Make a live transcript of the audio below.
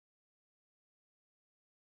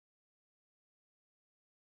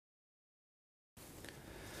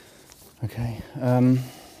Okay.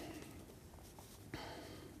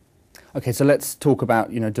 Okay, so let's talk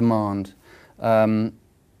about demand.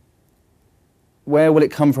 Where will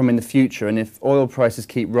it come from in the future? And if oil prices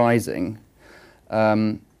keep rising,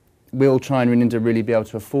 will China and India really be able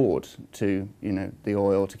to afford the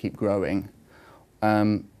oil to keep growing?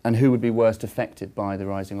 And who would be worst affected by the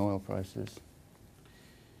rising oil prices?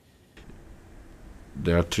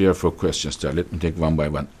 There are 3 or 4 questions there. Let me take one by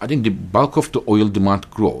one. I think the bulk of the oil demand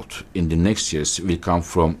growth in the next years will come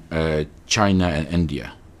from China and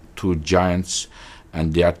India, 2 giants,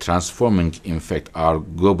 and they are transforming, in fact, our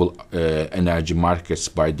global energy markets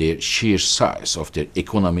by their sheer size of their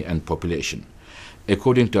economy and population.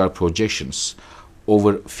 According to our projections,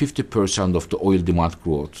 over 50% of the oil demand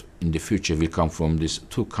growth in the future will come from these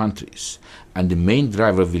 2 countries, and the main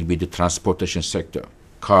driver will be the transportation sector.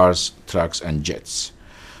 Cars, trucks, and jets.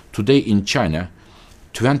 Today in China,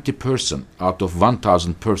 20% out of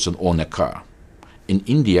 1,000 persons own a car. In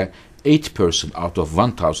India, 8% out of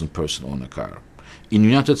 1,000 persons own a car. In the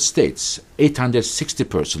United States, 860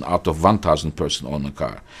 persons out of 1,000 persons own a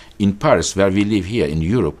car. In Paris, where we live here in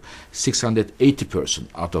Europe, 680 persons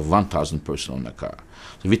out of 1,000 persons own a car.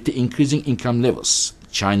 So with the increasing income levels,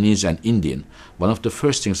 Chinese and Indian, one of the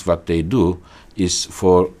first things what they do is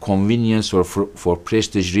for convenience or for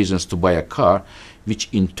prestige reasons to buy a car, which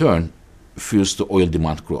in turn fuels the oil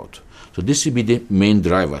demand growth. So this will be the main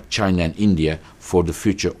driver, China and India, for the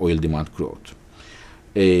future oil demand growth.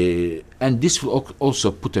 And this will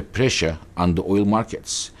also put a pressure on the oil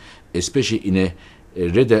markets, especially in a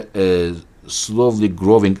rather slowly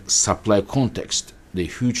growing supply context. The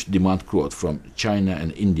huge demand growth from China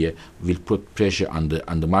and India will put pressure on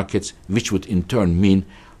the markets, which would in turn mean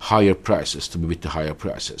higher prices, to be with the higher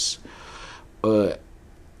prices.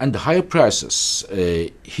 And the higher prices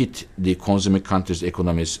hit the consuming countries'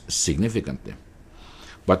 economies significantly.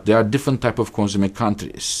 But there are different types of consuming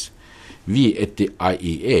countries. We at the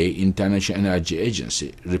IEA, International Energy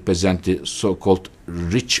Agency, represent the so-called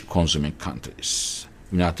rich consuming countries.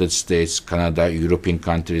 United States, Canada, European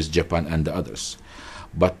countries, Japan, and the others.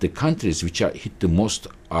 But the countries which are hit the most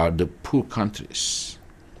are the poor countries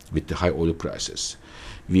with the high oil prices.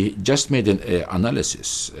 We just made an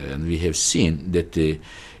analysis, and we have seen that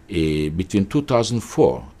between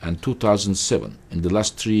 2004 and 2007, in the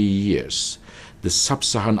last 3 years, the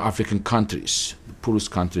sub-Saharan African countries, the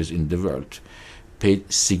poorest countries in the world,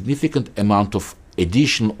 paid significant amount of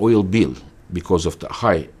additional oil bill because of the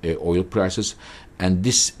high oil prices, and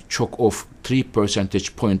this choked off 3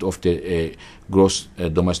 percentage points of the gross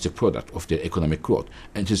domestic product of the economic growth,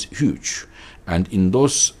 and it is huge. And in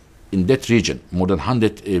that region, more than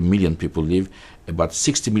 100 million people live. About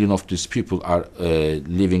 60 million of these people are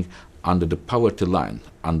living under the poverty line,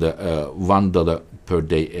 under $1 per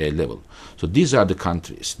day level. So these are the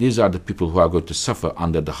countries, these are the people who are going to suffer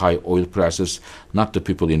under the high oil prices, not the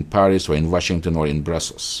people in Paris or in Washington or in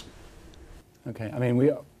Brussels. Okay, I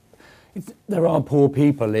mean, there are poor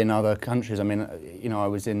people in other countries. I mean, I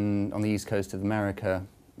was on the east coast of America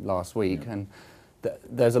last week, and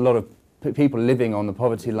there's a lot of people living on the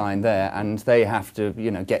poverty line there, and they have to,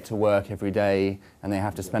 get to work every day, and they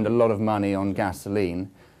have to spend a lot of money on gasoline.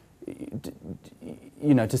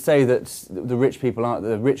 To say that the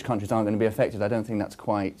rich countries aren't going to be affected, I don't think that's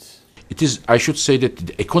quite. It is. I should say that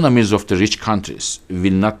the economies of the rich countries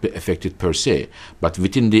will not be affected per se, but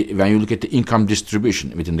when you look at the income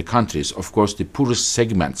distribution within the countries, of course, the poorest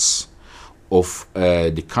segments of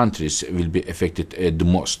the countries will be affected the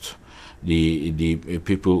most. The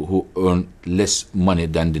people who earn less money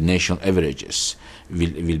than the national averages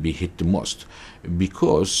will be hit the most,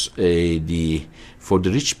 because for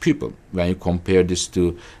the rich people, when you compare this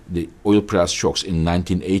to the oil price shocks in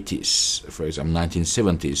 1980s, for example,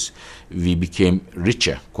 1970s, we became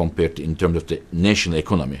richer in terms of the national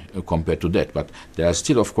economy compared to that. But there are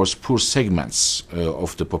still, of course, poor segments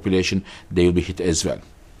of the population. They will be hit as well.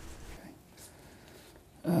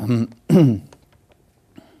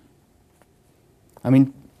 I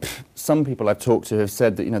mean, some people I've talked to have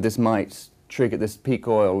said that this might trigger this peak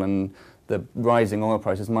oil, and the rising oil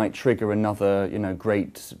prices might trigger another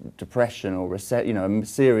Great Depression or a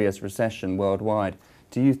serious recession worldwide.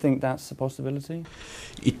 Do you think that's a possibility?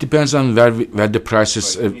 It depends on where the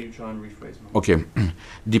prices. Can you try and rephrase? Okay,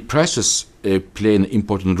 the prices play an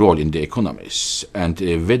important role in the economies, and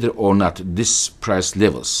whether or not these price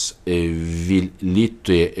levels will lead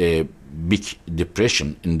to a big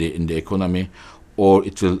depression in the economy, or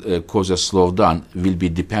it will cause a slowdown, will be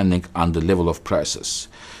depending on the level of prices.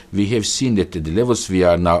 We have seen that the levels we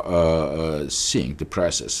are now seeing, the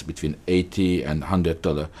prices between $80 and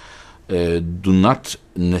 $100, do not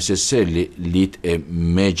necessarily lead a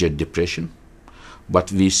major depression,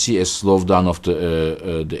 but we see a slowdown of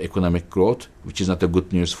the economic growth, which is not a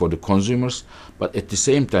good news for the consumers, but at the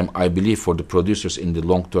same time, I believe for the producers in the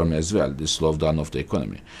long term as well, the slowdown of the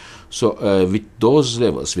economy. So with those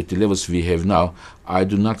levels, with the levels we have now, I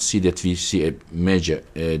do not see that we see a major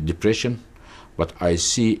depression, but I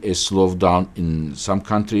see a slowdown in some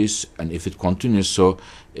countries, and if it continues so,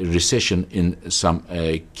 a recession in some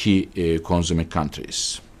key consuming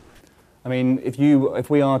countries. I mean, if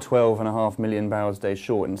we are 12.5 million barrels a day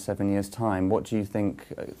short in 7 years' time, what do you think?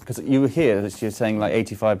 Because you were here, you're saying like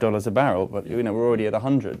 $85 a barrel, but we're already at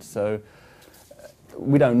 100. So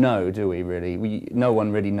we don't know, do we? Really, no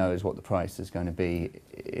one really knows what the price is going to be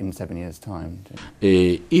in 7 years' time.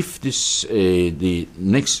 If the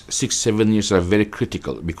next 6-7 years are very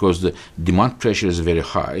critical, because the demand pressure is very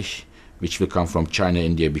high, which will come from China,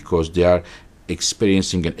 India, because they are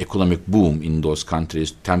experiencing an economic boom in those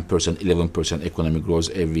countries, 10%, 11% economic growth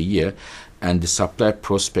every year, and the supply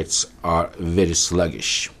prospects are very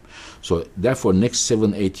sluggish. So therefore, next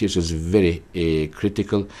 7-8 years is very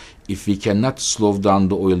critical. If we cannot slow down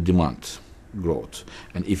the oil demand growth,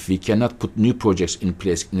 and if we cannot put new projects in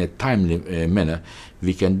place in a timely manner,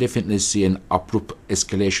 we can definitely see an abrupt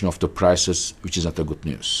escalation of the prices, which is not a good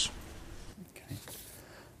news.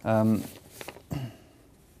 Okay.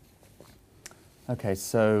 Okay,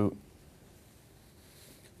 so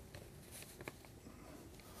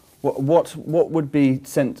what would be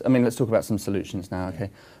I mean, let's talk about some solutions now. Okay,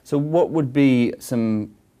 so what would be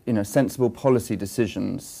some sensible policy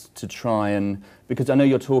decisions to try and, because I know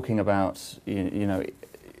you're talking about you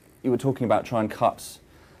were talking about trying to cut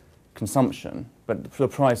consumption, but the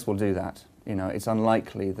price will do that. It's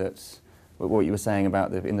unlikely that what you were saying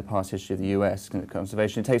about in the past history of the US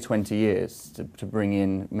conservation, it takes 20 years to bring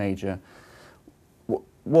in major.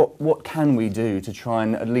 What can we do to try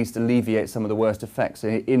and at least alleviate some of the worst effects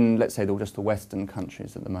in, let's say, just the Western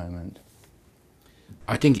countries at the moment?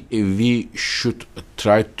 I think we should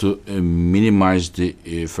try to minimize the,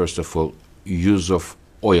 first of all, use of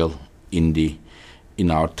oil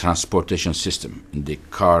in our transportation system, in the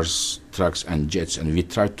cars, trucks, and jets, and we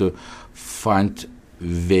try to find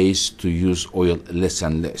ways to use oil less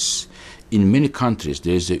and less. In many countries,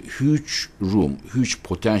 there is a huge room, huge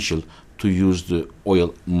potential to use the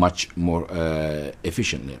oil much more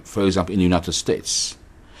efficiently. For example, in the United States,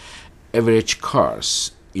 average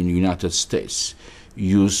cars in the United States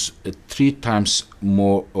use 3 times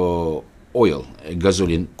more oil,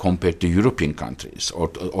 gasoline, compared to European countries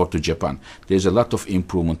or to Japan. There's a lot of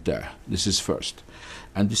improvement there. This is first.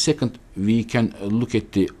 And the second, we can look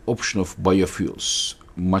at the option of biofuels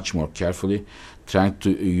much more carefully, trying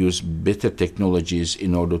to use better technologies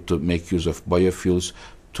in order to make use of biofuels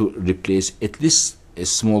to replace at least a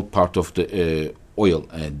small part of the oil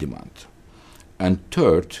demand. And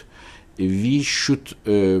third, we should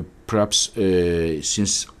perhaps,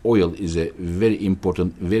 since oil is a very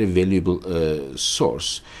important, very valuable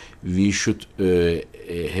source, we should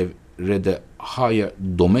have rather higher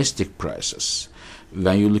domestic prices.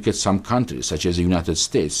 When you look at some countries, such as the United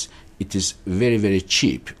States, it is very, very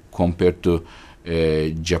cheap compared to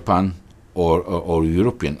Japan or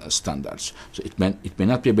European standards. So it may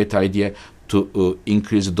not be a better idea to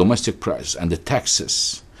increase the domestic price and the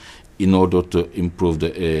taxes in order to improve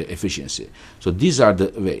the efficiency. So these are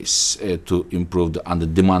the ways to improve on the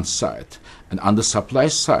demand side. And on the supply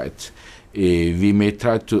side, we may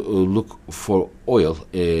try to look for oil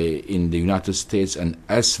in the United States and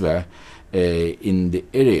elsewhere in the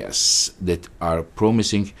areas that are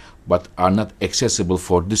promising but are not accessible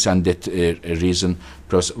for this and that reason.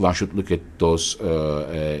 Perhaps one should look at those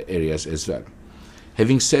areas as well.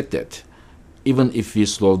 Having said that, even if we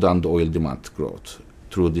slow down the oil demand growth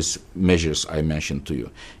through these measures I mentioned to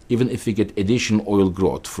you, even if we get additional oil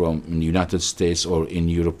growth from the United States or in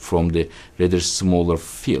Europe from the rather smaller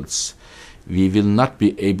fields, we will not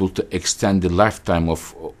be able to extend the lifetime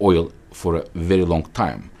of oil for a very long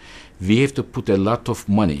time. We have to put a lot of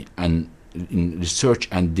money in research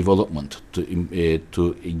and development to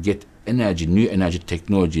get new energy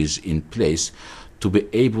technologies in place to be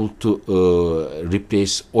able to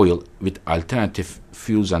replace oil with alternative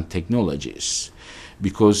fuels and technologies.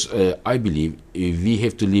 Because I believe we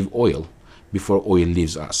have to leave oil before oil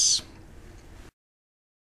leaves us.